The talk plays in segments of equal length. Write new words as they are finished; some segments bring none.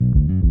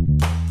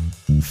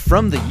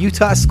From the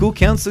Utah School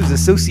Counselors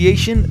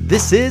Association,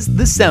 this is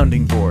The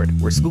Sounding Board,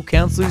 where school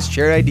counselors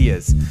share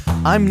ideas.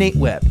 I'm Nate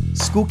Webb,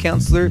 school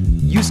counselor,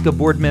 USCA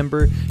board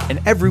member,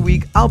 and every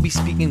week I'll be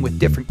speaking with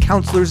different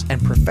counselors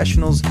and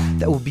professionals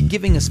that will be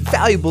giving us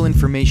valuable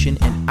information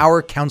in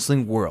our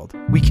counseling world.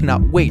 We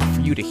cannot wait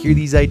for you to hear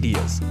these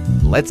ideas.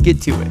 Let's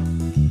get to it.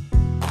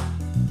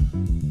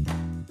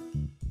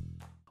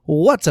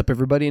 What's up,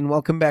 everybody, and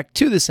welcome back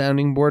to the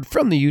Sounding Board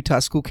from the Utah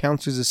School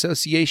Counselors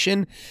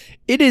Association.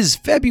 It is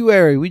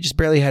February. We just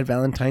barely had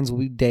Valentine's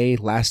Day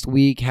last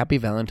week. Happy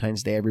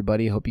Valentine's Day,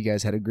 everybody. Hope you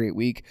guys had a great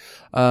week.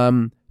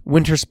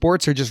 Winter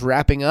sports are just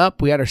wrapping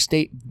up. We had our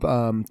state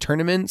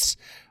tournaments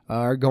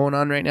are going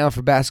on right now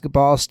for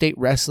basketball. State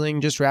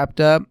wrestling just wrapped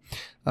up.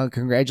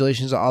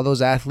 Congratulations to all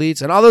those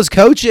athletes and all those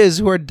coaches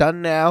who are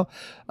done now.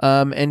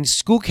 And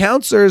school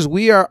counselors,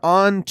 we are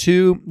on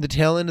to the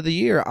tail end of the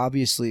year,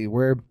 obviously.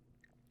 We're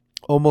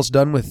almost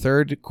done with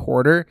third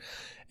quarter,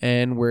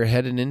 and we're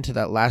heading into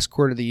that last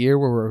quarter of the year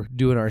where we're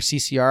doing our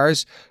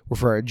CCRs. We're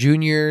for our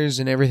juniors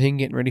and everything,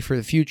 getting ready for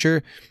the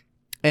future.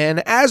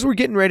 And as we're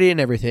getting ready and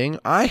everything,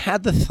 I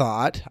had the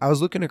thought, I was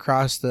looking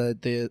across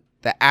the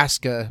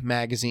ASCA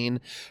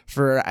magazine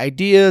for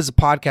ideas,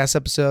 podcast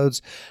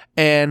episodes,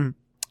 and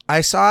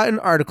I saw an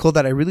article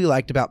that I really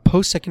liked about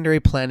post-secondary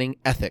planning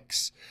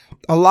ethics.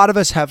 A lot of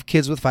us have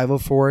kids with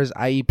 504s,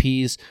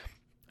 IEPs,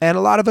 and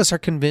a lot of us are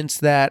convinced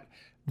that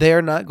they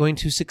are not going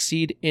to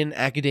succeed in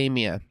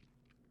academia.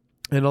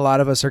 And a lot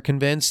of us are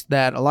convinced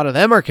that, a lot of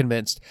them are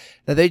convinced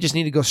that they just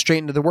need to go straight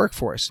into the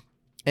workforce.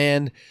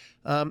 And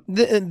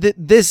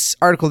this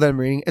article that I'm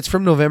reading, it's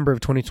from November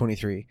of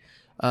 2023.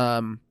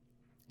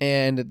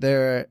 And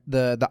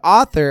the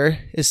author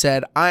has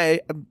said,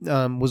 I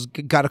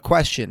got a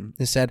question.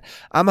 It said,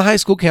 I'm a high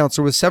school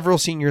counselor with several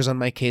seniors on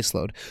my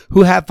caseload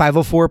who have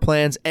 504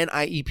 plans and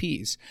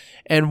IEPs.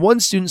 And one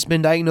student's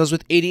been diagnosed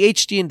with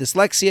ADHD and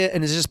dyslexia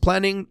and is just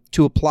planning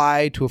to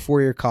apply to a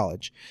 4-year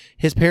college.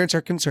 His parents are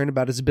concerned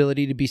about his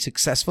ability to be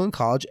successful in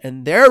college,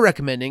 and they're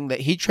recommending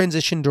that he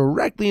transition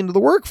directly into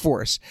the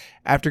workforce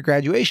after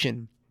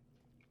graduation.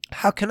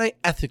 How can I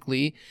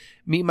ethically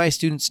meet my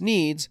student's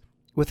needs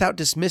without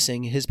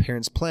dismissing his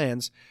parents'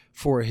 plans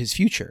for his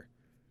future?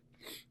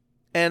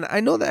 And I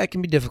know that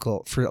can be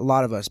difficult for a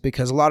lot of us,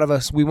 because a lot of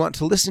us, we want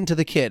to listen to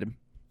the kid.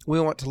 We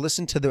want to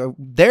listen to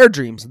their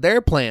dreams, their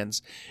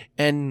plans,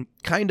 and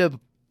kind of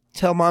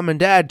tell mom and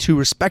dad to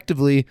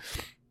respectively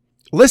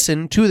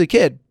listen to the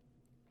kid.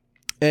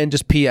 And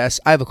just P.S.,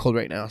 I have a cold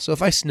right now, so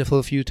if I sniffle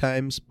a few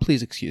times,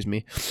 please excuse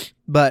me.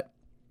 But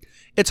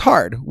it's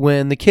hard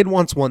when the kid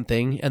wants one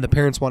thing and the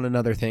parents want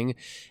another thing.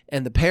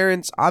 And the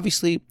parents,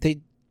 obviously,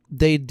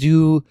 they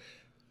do,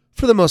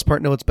 for the most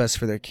part, know what's best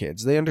for their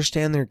kids. They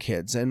understand their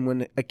kids. And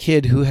when a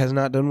kid who has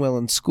not done well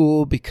in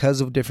school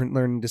because of different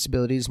learning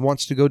disabilities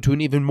wants to go to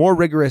an even more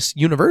rigorous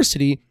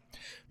university,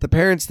 the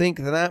parents think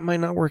that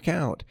might not work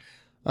out.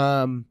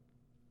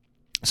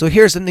 So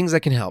here's some things that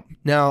can help.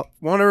 Now, I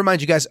want to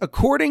remind you guys,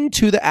 according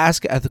to the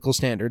ASCA ethical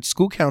standards,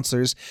 school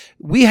counselors,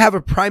 we have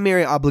a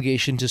primary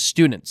obligation to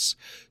students,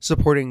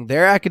 supporting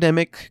their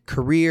academic,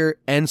 career,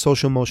 and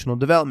social emotional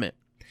development.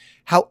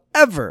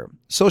 However,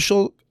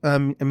 school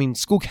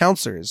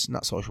counselors,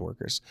 not social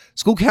workers,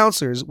 school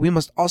counselors, we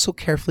must also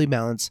carefully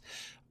balance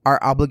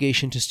our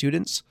obligation to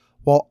students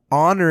while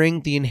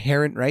honoring the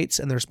inherent rights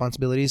and the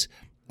responsibilities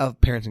of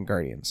parents and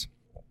guardians.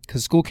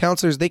 Because school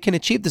counselors, they can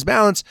achieve this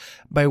balance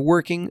by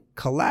working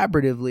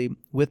collaboratively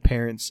with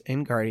parents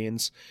and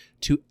guardians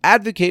to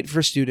advocate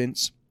for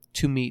students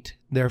to meet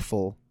their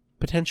full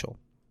potential.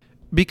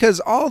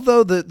 Because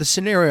although the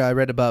scenario I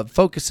read above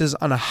focuses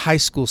on a high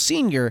school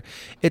senior,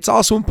 it's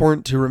also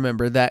important to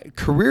remember that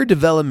career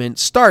development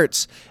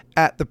starts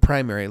at the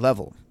primary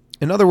level.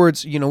 In other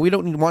words, we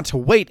don't want to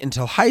wait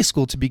until high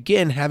school to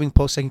begin having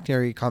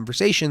post-secondary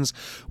conversations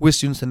with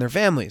students and their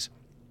families.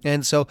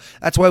 And so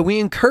that's why we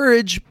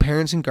encourage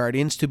parents and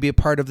guardians to be a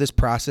part of this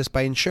process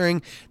by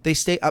ensuring they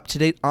stay up to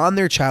date on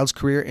their child's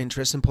career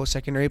interests and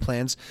post-secondary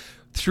plans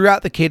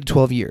throughout the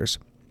K-12 years.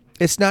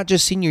 It's not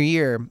just senior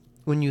year.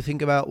 When you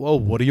think about, well,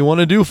 what do you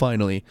want to do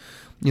finally?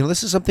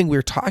 This is something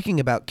we're talking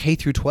about K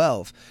through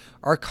 12.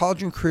 Our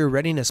college and career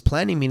readiness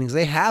planning meetings,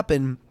 they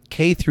happen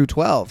K through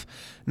 12,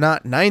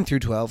 not 9 through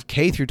 12,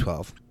 K through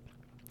 12.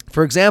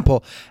 For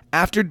example,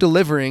 after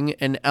delivering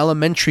an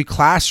elementary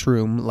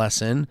classroom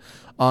lesson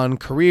on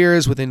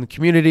careers within the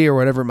community or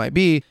whatever it might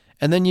be,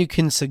 and then you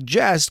can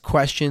suggest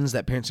questions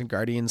that parents and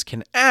guardians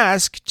can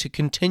ask to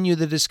continue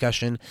the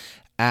discussion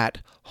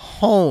at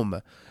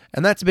home.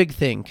 And that's a big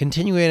thing,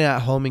 continuing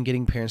at home and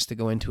getting parents to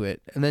go into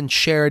it, and then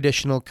share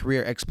additional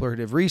career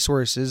explorative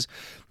resources,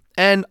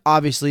 and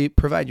obviously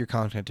provide your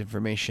contact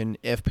information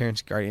if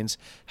parents and guardians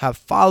have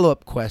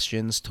follow-up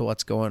questions to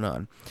what's going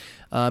on.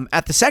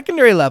 At the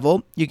secondary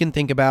level, you can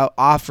think about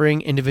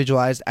offering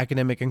individualized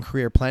academic and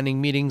career planning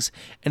meetings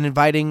and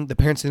inviting the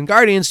parents and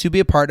guardians to be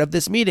a part of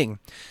this meeting.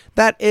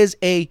 That is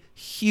a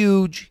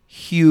huge,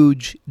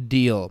 huge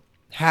deal.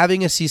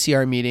 Having a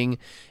CCR meeting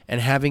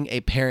and having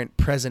a parent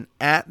present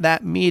at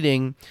that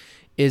meeting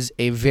is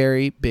a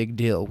very big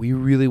deal. We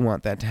really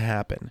want that to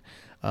happen.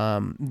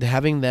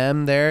 Having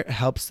them there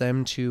helps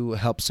them to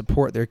help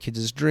support their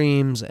kids'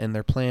 dreams and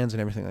their plans and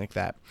everything like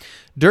that.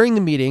 During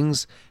the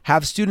meetings,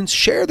 have students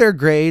share their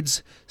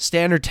grades,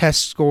 standard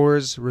test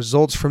scores,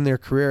 results from their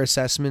career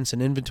assessments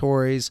and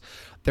inventories,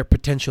 their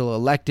potential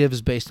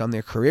electives based on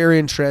their career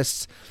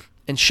interests,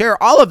 and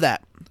share all of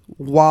that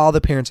while the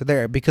parents are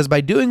there. Because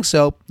by doing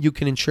so, you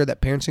can ensure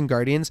that parents and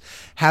guardians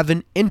have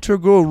an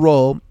integral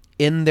role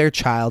in their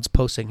child's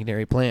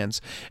post-secondary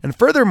plans. And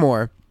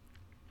furthermore,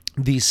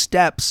 these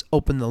steps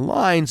open the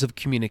lines of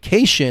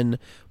communication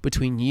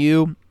between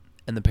you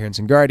and the parents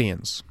and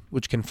guardians,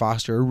 which can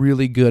foster a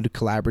really good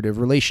collaborative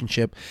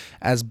relationship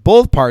as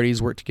both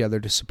parties work together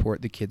to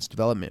support the kid's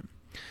development.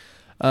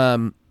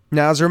 Now,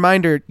 as a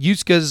reminder,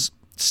 USCA's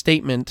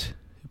statement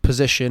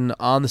position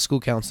on the school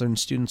counselor and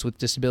students with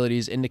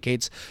disabilities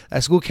indicates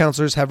that school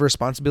counselors have a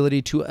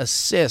responsibility to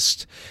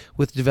assist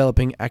with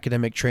developing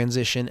academic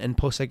transition and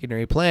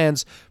post-secondary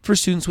plans for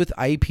students with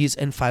IEPs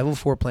and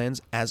 504 plans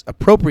as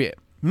appropriate.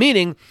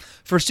 Meaning,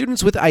 for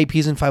students with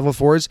IEPs and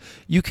 504s,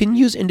 you can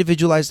use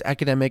individualized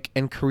academic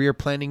and career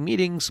planning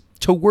meetings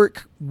to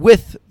work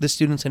with the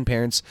students and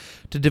parents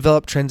to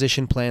develop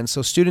transition plans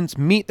so students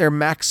meet their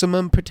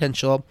maximum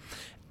potential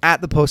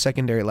at the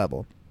post-secondary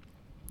level.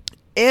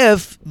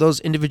 If those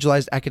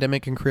individualized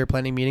academic and career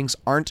planning meetings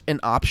aren't an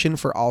option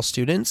for all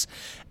students,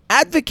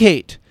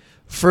 advocate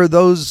for an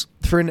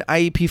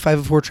IEP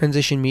 504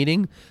 transition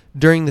meeting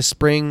during the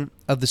spring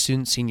of the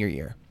student's senior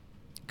year,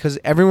 because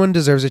everyone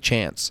deserves a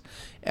chance,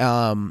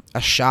 a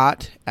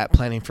shot at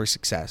planning for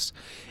success.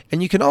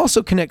 And you can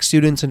also connect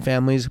students and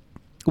families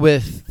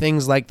with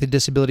things like the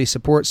Disability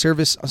Support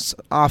Service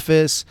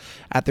Office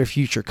at their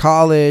future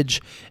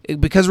college,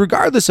 because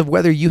regardless of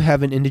whether you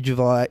have an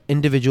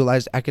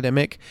individualized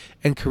academic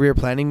and career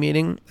planning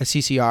meeting, a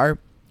CCR,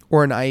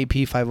 or an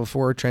IEP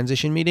 504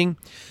 transition meeting,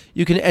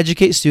 you can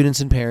educate students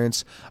and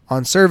parents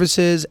on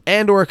services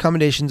and or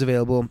accommodations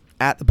available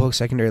at the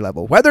post-secondary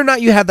level, whether or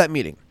not you have that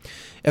meeting.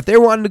 If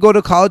they're wanting to go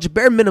to college,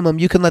 bare minimum,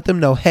 you can let them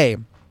know, hey,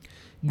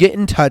 get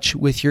in touch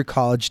with your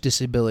college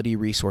disability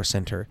resource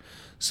center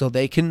so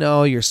they can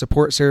know your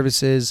support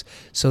services,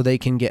 so they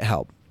can get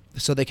help,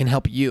 so they can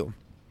help you.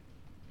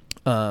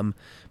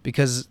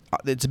 Because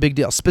it's a big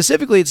deal.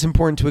 Specifically, it's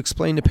important to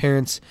explain to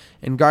parents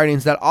and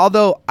guardians that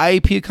although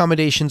IEP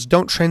accommodations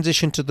don't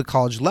transition to the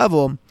college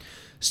level,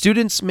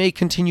 students may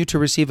continue to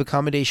receive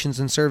accommodations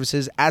and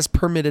services as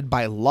permitted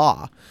by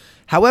law.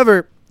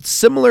 However,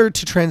 similar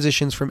to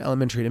transitions from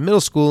elementary to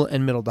middle school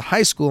and middle to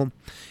high school,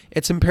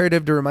 it's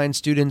imperative to remind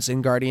students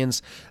and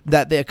guardians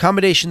that the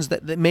accommodations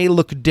that may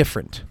look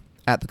different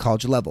at the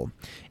college level,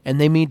 and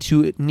they need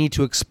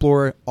to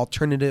explore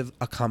alternative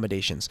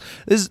accommodations.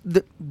 This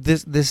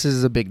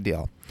is a big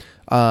deal.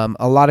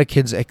 A lot of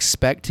kids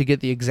expect to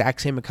get the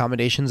exact same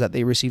accommodations that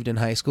they received in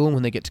high school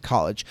when they get to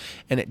college,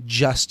 and it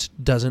just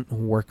doesn't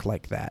work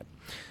like that.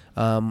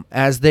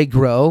 As they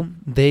grow,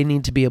 they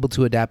need to be able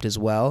to adapt as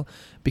well,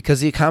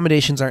 because the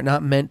accommodations are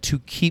not meant to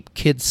keep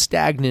kids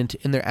stagnant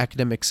in their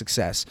academic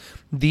success.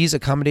 These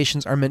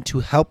accommodations are meant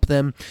to help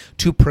them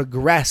to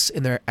progress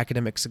in their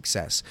academic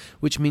success,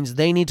 which means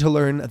they need to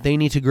learn, they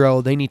need to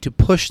grow, they need to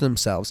push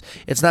themselves.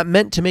 It's not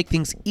meant to make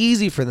things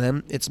easy for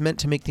them. It's meant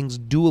to make things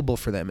doable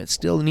for them. It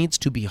still needs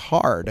to be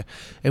hard,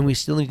 and we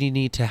still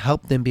need to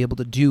help them be able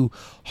to do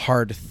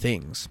hard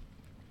things.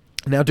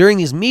 Now, during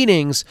these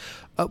meetings,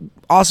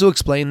 also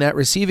explain that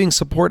receiving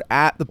support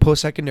at the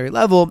post-secondary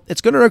level,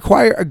 it's going to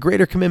require a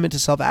greater commitment to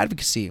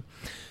self-advocacy.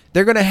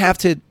 They're going to have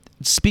to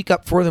speak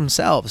up for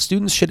themselves.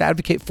 Students should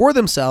advocate for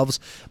themselves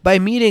by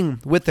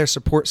meeting with their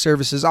support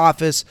services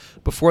office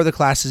before the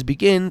classes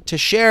begin to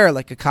share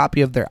like a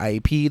copy of their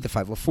IEP, the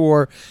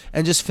 504,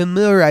 and just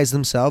familiarize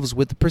themselves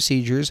with the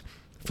procedures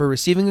for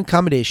receiving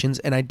accommodations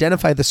and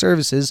identify the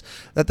services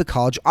that the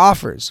college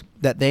offers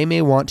that they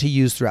may want to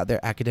use throughout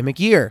their academic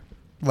year,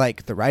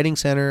 like the writing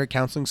center,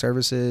 counseling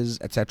services,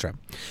 etc.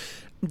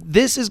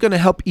 This is going to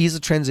help ease the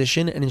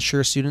transition and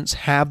ensure students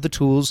have the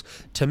tools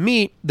to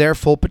meet their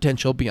full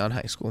potential beyond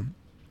high school.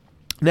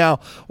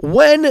 Now,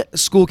 when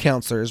school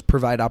counselors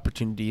provide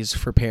opportunities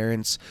for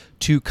parents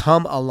to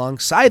come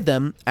alongside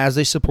them as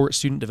they support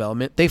student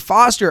development, they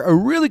foster a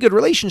really good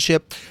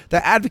relationship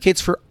that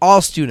advocates for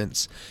all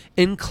students,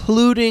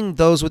 including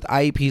those with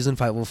IEPs and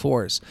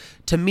 504s,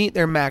 to meet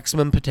their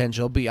maximum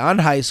potential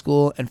beyond high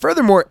school. And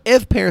furthermore,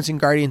 if parents and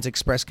guardians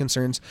express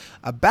concerns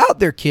about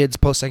their kids'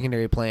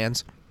 post-secondary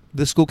plans,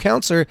 the school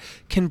counselor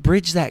can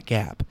bridge that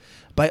gap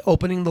by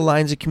opening the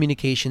lines of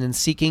communication and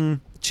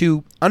seeking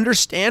to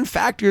understand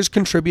factors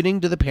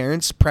contributing to the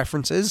parents'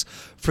 preferences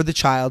for the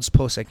child's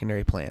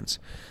post-secondary plans.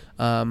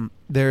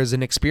 There's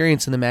an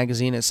experience in the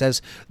magazine. It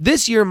says,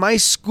 "This year, my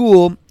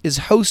school is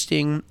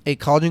hosting a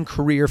college and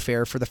career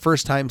fair for the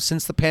first time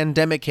since the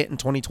pandemic hit in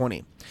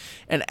 2020.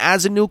 And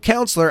as a new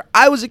counselor,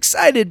 I was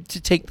excited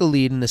to take the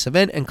lead in this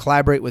event and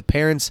collaborate with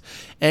parents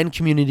and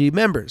community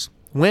members.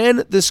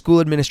 When the school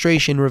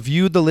administration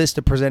reviewed the list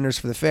of presenters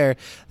for the fair,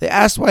 they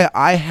asked why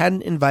I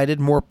hadn't invited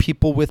more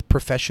people with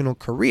professional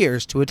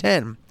careers to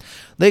attend.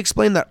 They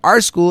explained that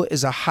our school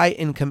is a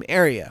high-income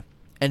area,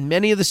 And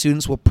many of the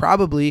students will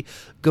probably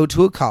go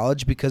to a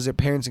college because their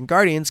parents and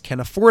guardians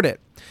can afford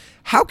it.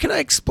 How can I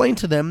explain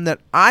to them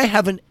that I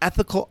have an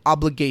ethical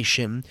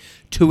obligation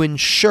to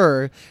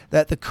ensure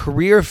that the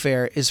career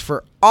fair is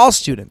for all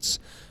students,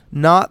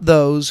 not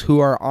those who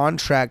are on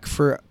track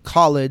for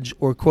college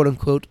or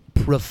quote-unquote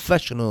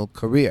professional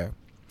career?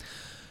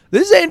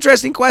 This is an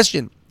interesting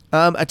question.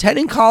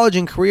 Attending college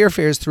and career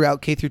fairs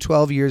throughout K through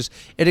 12 years,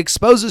 it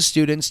exposes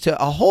students to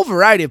a whole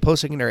variety of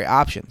post-secondary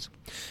options.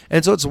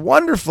 And so it's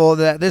wonderful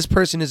that this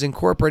person is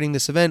incorporating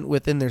this event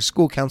within their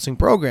school counseling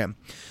program.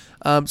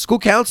 School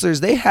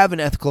counselors, they have an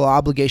ethical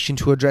obligation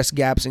to address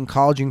gaps in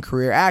college and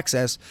career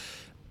access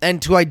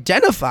and to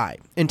identify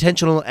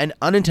intentional and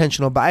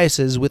unintentional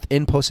biases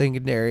within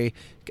post-secondary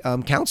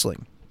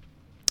counseling.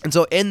 And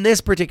so in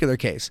this particular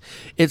case,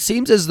 it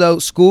seems as though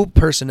school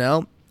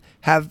personnel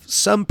have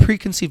some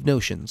preconceived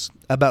notions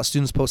about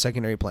students'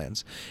 post-secondary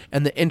plans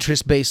and the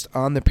interest based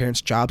on their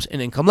parents' jobs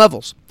and income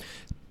levels.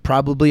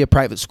 Probably a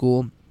private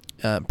school,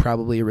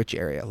 probably a rich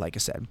area, like I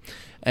said.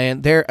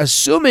 And they're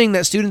assuming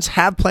that students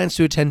have plans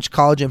to attend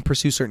college and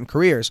pursue certain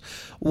careers.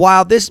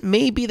 While this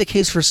may be the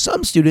case for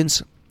some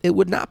students, it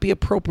would not be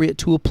appropriate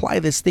to apply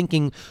this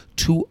thinking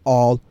to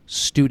all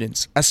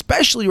students,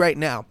 especially right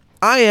now.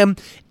 I am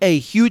a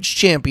huge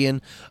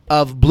champion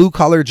of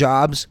blue-collar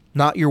jobs,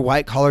 not your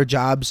white-collar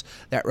jobs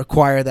that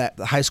require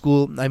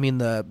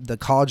the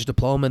college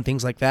diploma and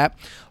things like that.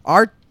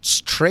 Our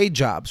trade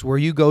jobs, where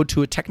you go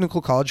to a technical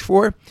college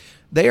for,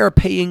 they are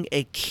paying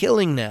a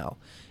killing now.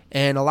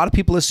 And a lot of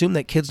people assume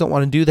that kids don't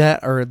want to do that,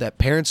 or that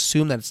parents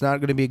assume that it's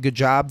not going to be a good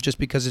job just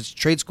because it's a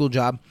trade school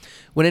job,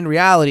 when in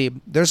reality,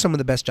 there's some of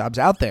the best jobs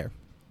out there.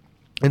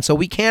 And so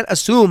we can't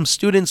assume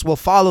students will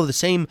follow the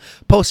same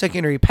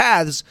post-secondary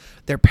paths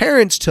their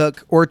parents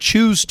took or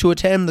choose to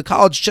attend the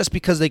college just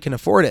because they can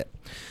afford it.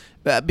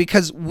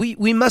 Because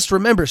we must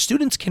remember,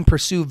 students can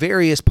pursue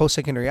various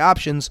post-secondary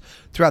options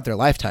throughout their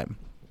lifetime.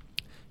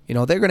 You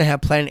know, they're going to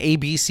have plan A,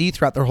 B, C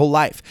throughout their whole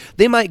life.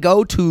 They might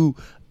go to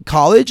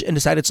college and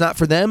decide it's not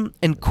for them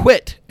and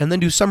quit, and then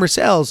do summer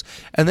sales,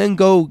 and then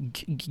go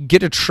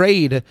get a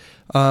trade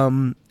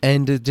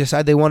and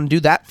decide they want to do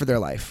that for their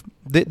life.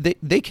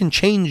 They can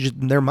change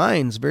their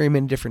minds very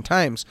many different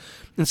times.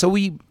 And so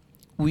we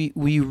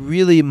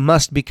really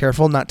must be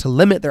careful not to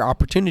limit their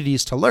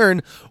opportunities to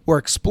learn or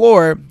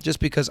explore just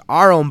because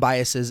our own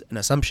biases and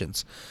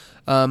assumptions.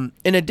 In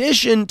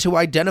addition to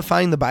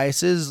identifying the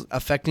biases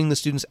affecting the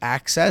student's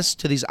access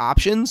to these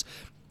options,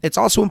 it's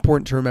also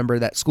important to remember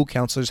that school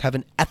counselors have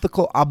an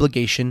ethical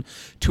obligation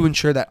to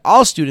ensure that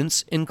all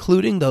students,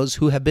 including those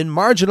who have been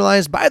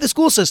marginalized by the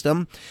school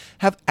system,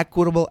 have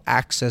equitable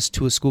access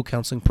to a school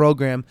counseling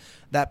program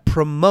that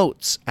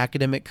promotes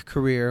academic,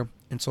 career,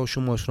 and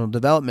social-emotional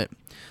development.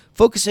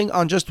 Focusing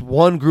on just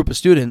one group of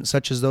students,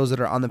 such as those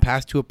that are on the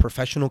path to a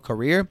professional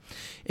career,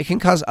 it can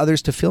cause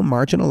others to feel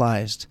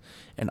marginalized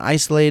and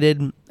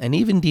isolated and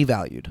even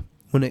devalued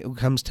when it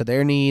comes to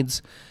their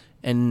needs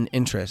and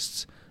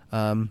interests.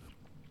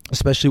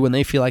 Especially when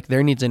they feel like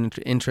their needs and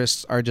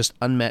interests are just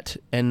unmet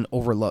and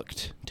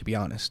overlooked, to be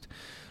honest.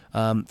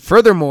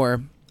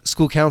 Furthermore,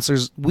 school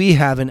counselors, we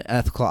have an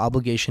ethical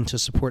obligation to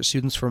support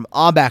students from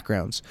all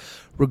backgrounds,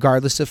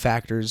 regardless of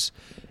factors,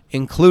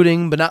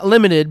 including but not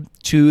limited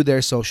to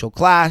their social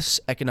class,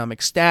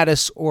 economic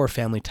status, or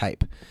family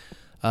type.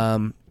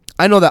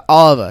 I know that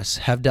all of us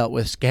have dealt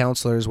with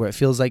counselors where it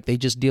feels like they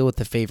just deal with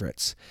the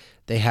favorites.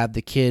 They have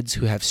the kids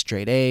who have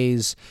straight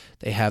A's.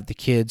 They have the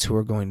kids who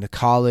are going to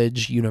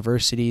college,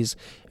 universities,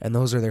 and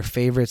those are their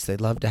favorites they'd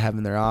love to have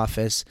in their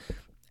office.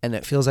 And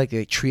it feels like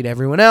they treat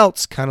everyone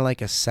else kind of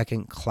like a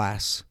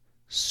second-class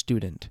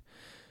student,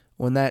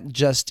 when that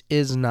just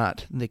is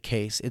not the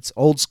case. It's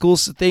old school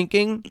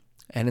thinking,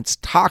 and it's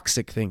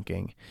toxic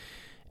thinking,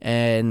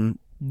 and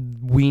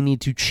we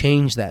need to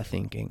change that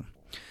thinking.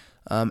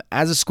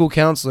 As a school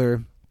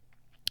counselor,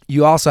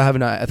 you also have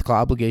an ethical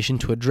obligation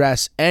to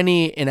address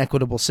any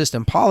inequitable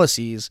system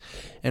policies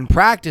and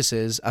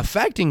practices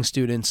affecting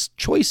students'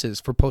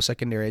 choices for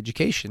post-secondary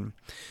education.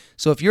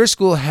 So if your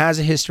school has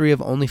a history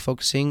of only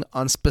focusing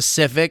on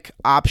specific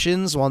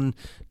options while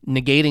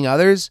negating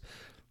others,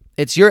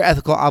 it's your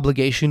ethical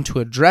obligation to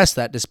address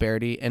that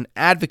disparity and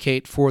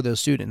advocate for those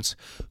students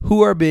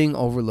who are being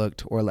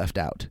overlooked or left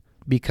out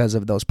because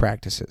of those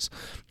practices.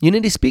 You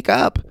need to speak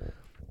up.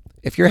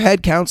 If your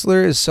head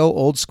counselor is so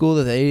old school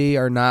that they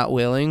are not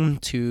willing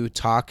to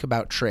talk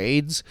about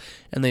trades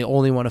and they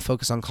only want to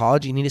focus on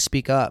college, you need to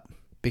speak up,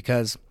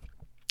 because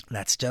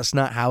that's just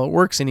not how it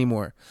works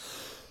anymore.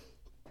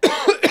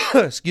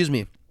 Excuse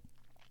me.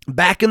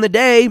 Back in the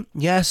day,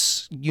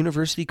 yes,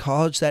 university,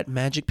 college, that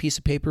magic piece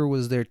of paper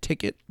was their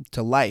ticket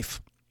to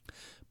life.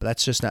 But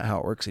that's just not how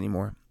it works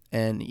anymore.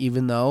 And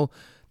even though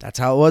that's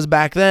how it was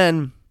back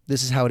then,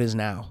 this is how it is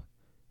now.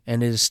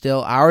 And it is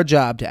still our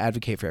job to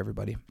advocate for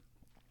everybody.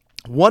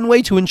 One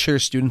way to ensure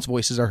students'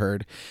 voices are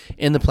heard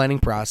in the planning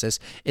process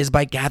is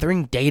by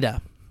gathering data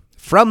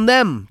from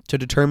them to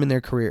determine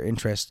their career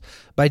interests.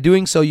 By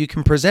doing so, you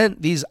can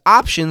present these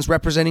options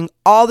representing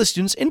all the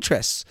students'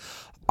 interests.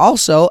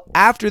 Also,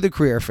 after the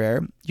career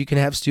fair, you can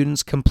have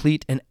students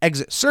complete an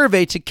exit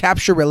survey to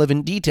capture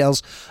relevant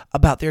details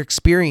about their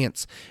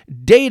experience.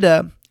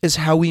 Data is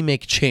how we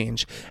make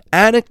change.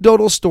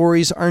 Anecdotal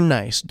stories are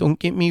nice. Don't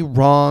get me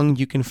wrong.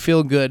 You can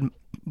feel good.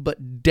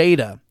 But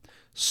data,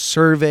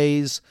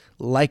 surveys,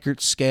 Likert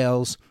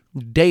scales,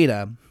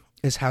 data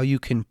is how you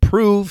can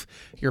prove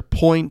your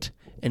point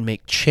and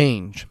make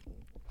change.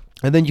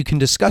 And then you can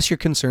discuss your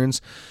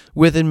concerns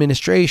with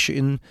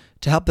administration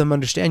to help them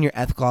understand your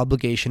ethical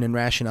obligation and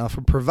rationale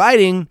for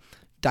providing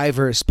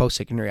diverse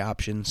post-secondary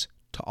options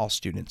to all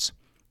students.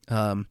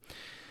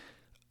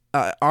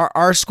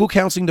 Our school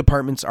counseling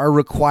departments are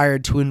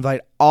required to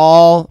invite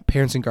all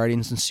parents and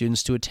guardians and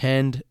students to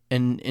attend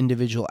an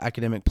individual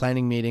academic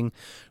planning meeting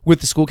with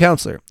the school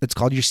counselor. It's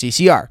called your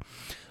CCR.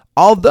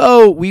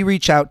 Although we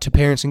reach out to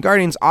parents and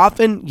guardians,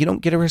 often you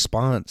don't get a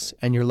response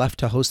and you're left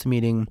to host the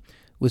meeting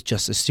with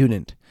just a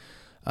student.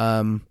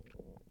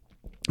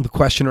 The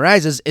question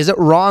arises, is it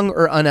wrong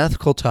or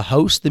unethical to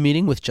host the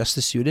meeting with just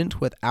the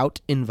student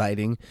without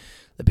inviting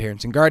the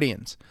parents and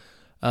guardians?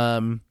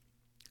 And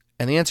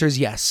the answer is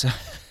yes.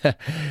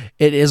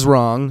 It is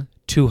wrong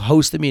to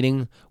host the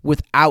meeting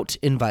without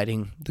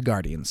inviting the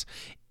guardians.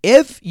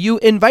 If you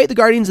invite the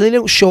guardians and they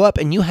don't show up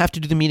and you have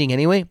to do the meeting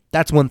anyway,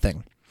 that's one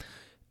thing.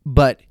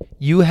 But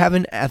you have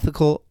an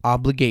ethical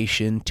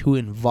obligation to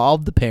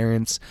involve the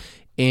parents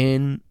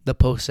in the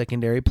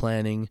post-secondary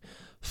planning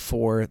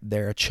for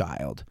their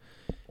child.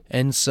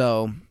 And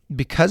so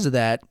because of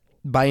that,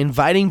 by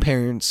inviting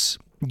parents,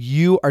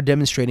 you are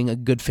demonstrating a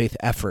good faith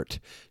effort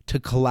to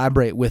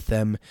collaborate with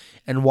them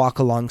and walk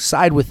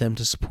alongside with them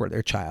to support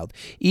their child.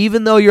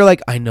 Even though you're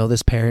like, I know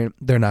this parent,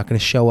 they're not going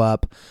to show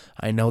up.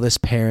 I know this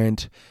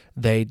parent,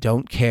 they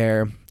don't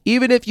care.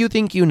 Even if you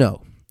think you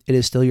know, it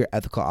is still your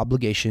ethical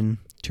obligation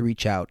to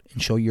reach out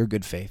and show your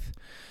good faith.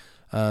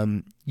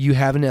 You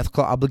have an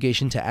ethical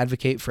obligation to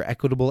advocate for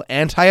equitable,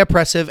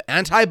 anti-oppressive,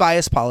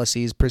 anti-bias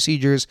policies,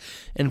 procedures,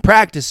 and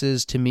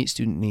practices to meet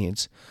student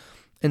needs.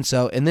 And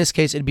so in this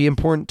case, it'd be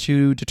important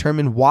to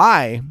determine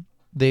why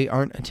they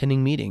aren't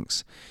attending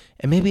meetings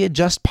and maybe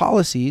adjust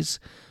policies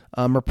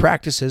or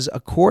practices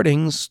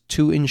according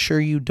to ensure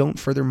you don't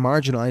further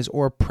marginalize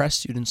or oppress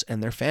students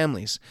and their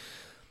families.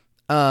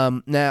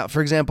 Now,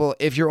 for example,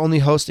 if you're only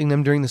hosting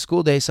them during the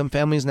school day, some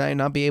families might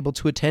not be able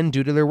to attend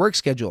due to their work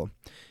schedule.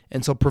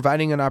 And so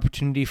providing an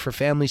opportunity for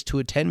families to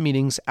attend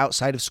meetings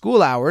outside of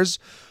school hours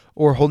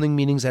or holding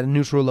meetings at a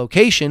neutral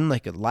location,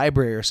 like a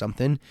library or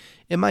something,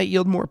 it might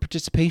yield more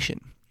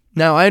participation.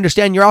 Now, I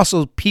understand you're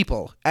also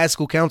people as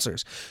school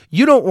counselors.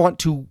 You don't want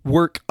to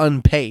work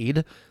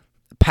unpaid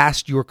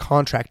past your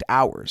contract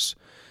hours.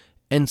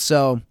 And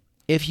so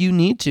if you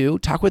need to,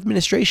 talk with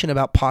administration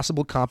about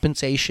possible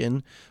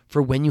compensation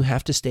for when you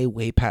have to stay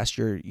way past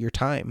your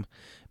time,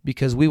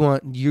 because we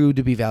want you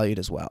to be valued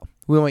as well.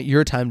 We want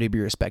your time to be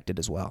respected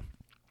as well.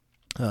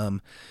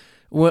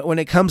 When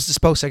it comes to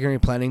post-secondary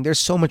planning, there's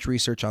so much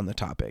research on the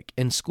topic,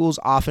 and schools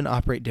often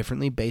operate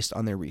differently based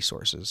on their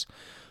resources.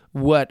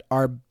 What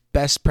are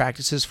best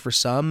practices for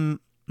some?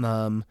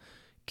 I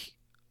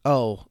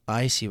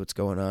see what's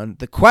going on.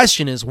 The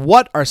question is,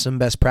 what are some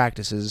best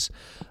practices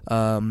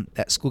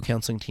that school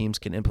counseling teams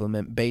can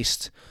implement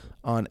based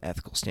on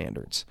ethical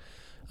standards?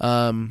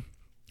 And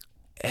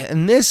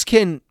this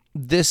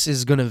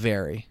is going to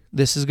vary.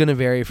 This is going to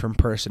vary from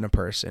person to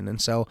person. And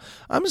so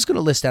I'm just going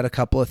to list out a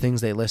couple of things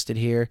they listed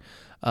here.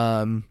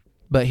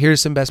 But here's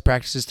some best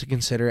practices to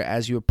consider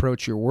as you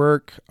approach your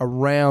work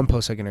around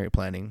post-secondary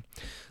planning.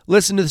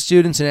 Listen to the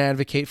students and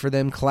advocate for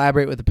them,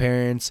 collaborate with the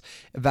parents,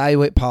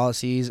 evaluate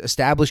policies,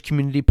 establish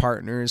community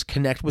partners,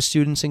 connect with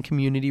students and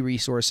community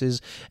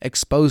resources,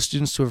 expose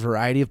students to a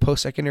variety of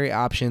post-secondary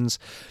options.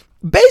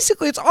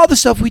 Basically, it's all the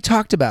stuff we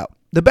talked about.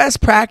 The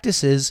best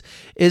practices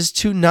is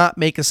to not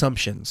make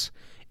assumptions.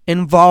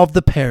 Involve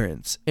the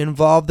parents,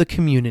 involve the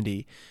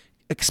community,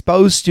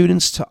 expose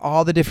students to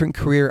all the different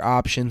career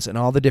options and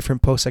all the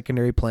different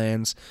post-secondary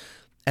plans,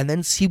 and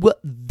then see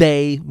what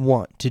they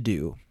want to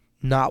do.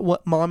 Not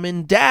what mom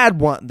and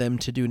dad want them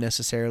to do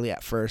necessarily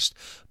at first,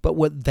 but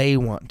what they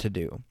want to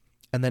do.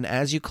 And then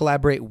as you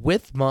collaborate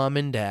with mom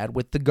and dad,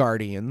 with the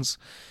guardians,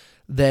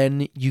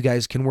 then you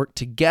guys can work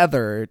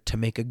together to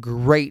make a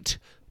great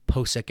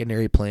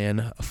post-secondary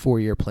plan, a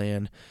 4-year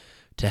plan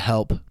to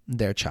help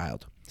their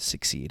child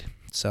succeed.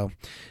 So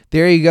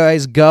there you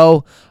guys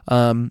go.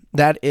 That's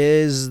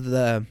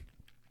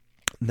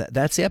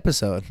the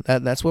episode.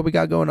 That's what we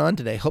got going on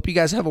today. Hope you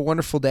guys have a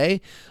wonderful day.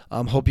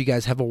 Hope you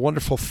guys have a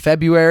wonderful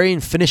February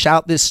and finish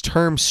out this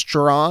term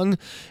strong.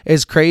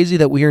 It's crazy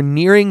that we are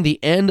nearing the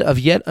end of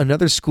yet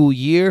another school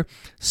year.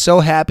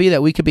 So happy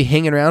that we could be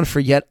hanging around for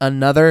yet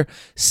another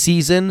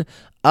season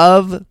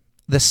of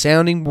the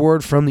sounding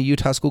board from the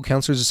Utah School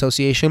Counselors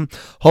Association.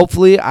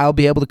 Hopefully, I'll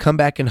be able to come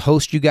back and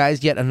host you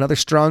guys yet another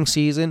strong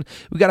season.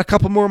 We got a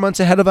couple more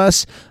months ahead of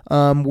us.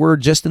 We're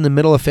just in the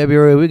middle of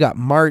February. We got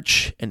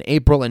March and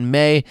April and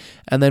May,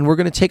 and then we're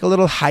going to take a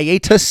little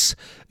hiatus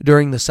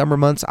during the summer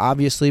months,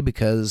 obviously,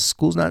 because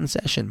school's not in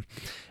session.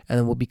 and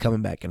then we'll be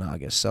coming back in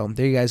August. So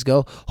there you guys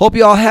go. Hope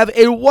you all have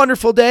a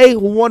wonderful day,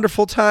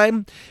 wonderful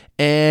time,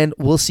 and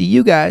we'll see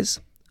you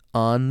guys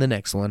on the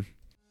next one.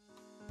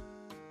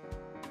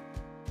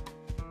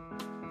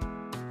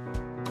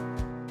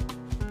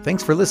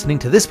 Thanks for listening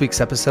to this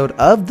week's episode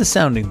of The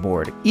Sounding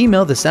Board.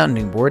 Email The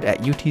Sounding Board at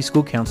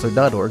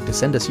utschoolcounselor.org to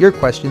send us your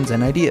questions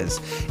and ideas.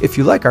 If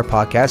you like our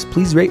podcast,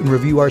 please rate and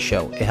review our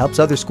show. It helps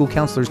other school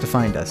counselors to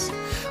find us.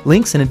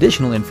 Links and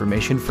additional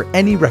information for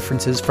any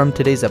references from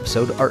today's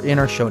episode are in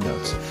our show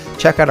notes.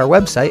 Check out our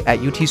website at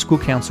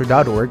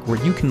utschoolcounselor.org,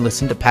 where you can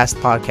listen to past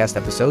podcast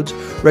episodes,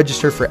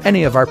 register for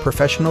any of our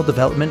professional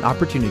development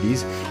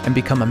opportunities, and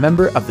become a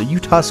member of the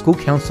Utah School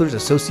Counselors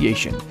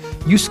Association.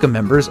 USCA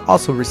members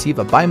also receive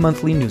a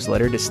bi-monthly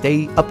newsletter to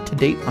stay up to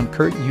date on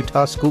current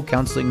Utah school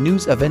counseling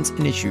news, events,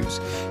 and issues.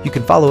 You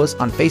can follow us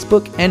on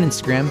Facebook and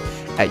Instagram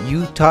at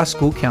Utah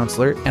School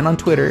Counselor and on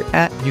Twitter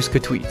at USCA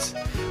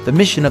Tweets. The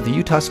mission of the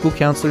Utah School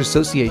Counselors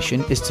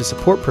Association is to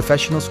support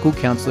professional school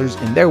counselors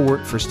in their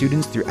work for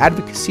students through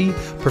advocacy,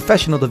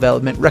 professional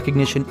development,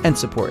 recognition, and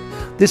support.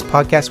 This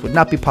podcast would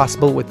not be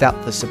possible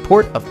without the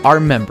support of our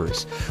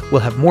members.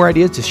 We'll have more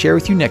ideas to share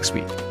with you next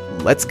week.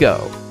 Let's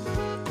go.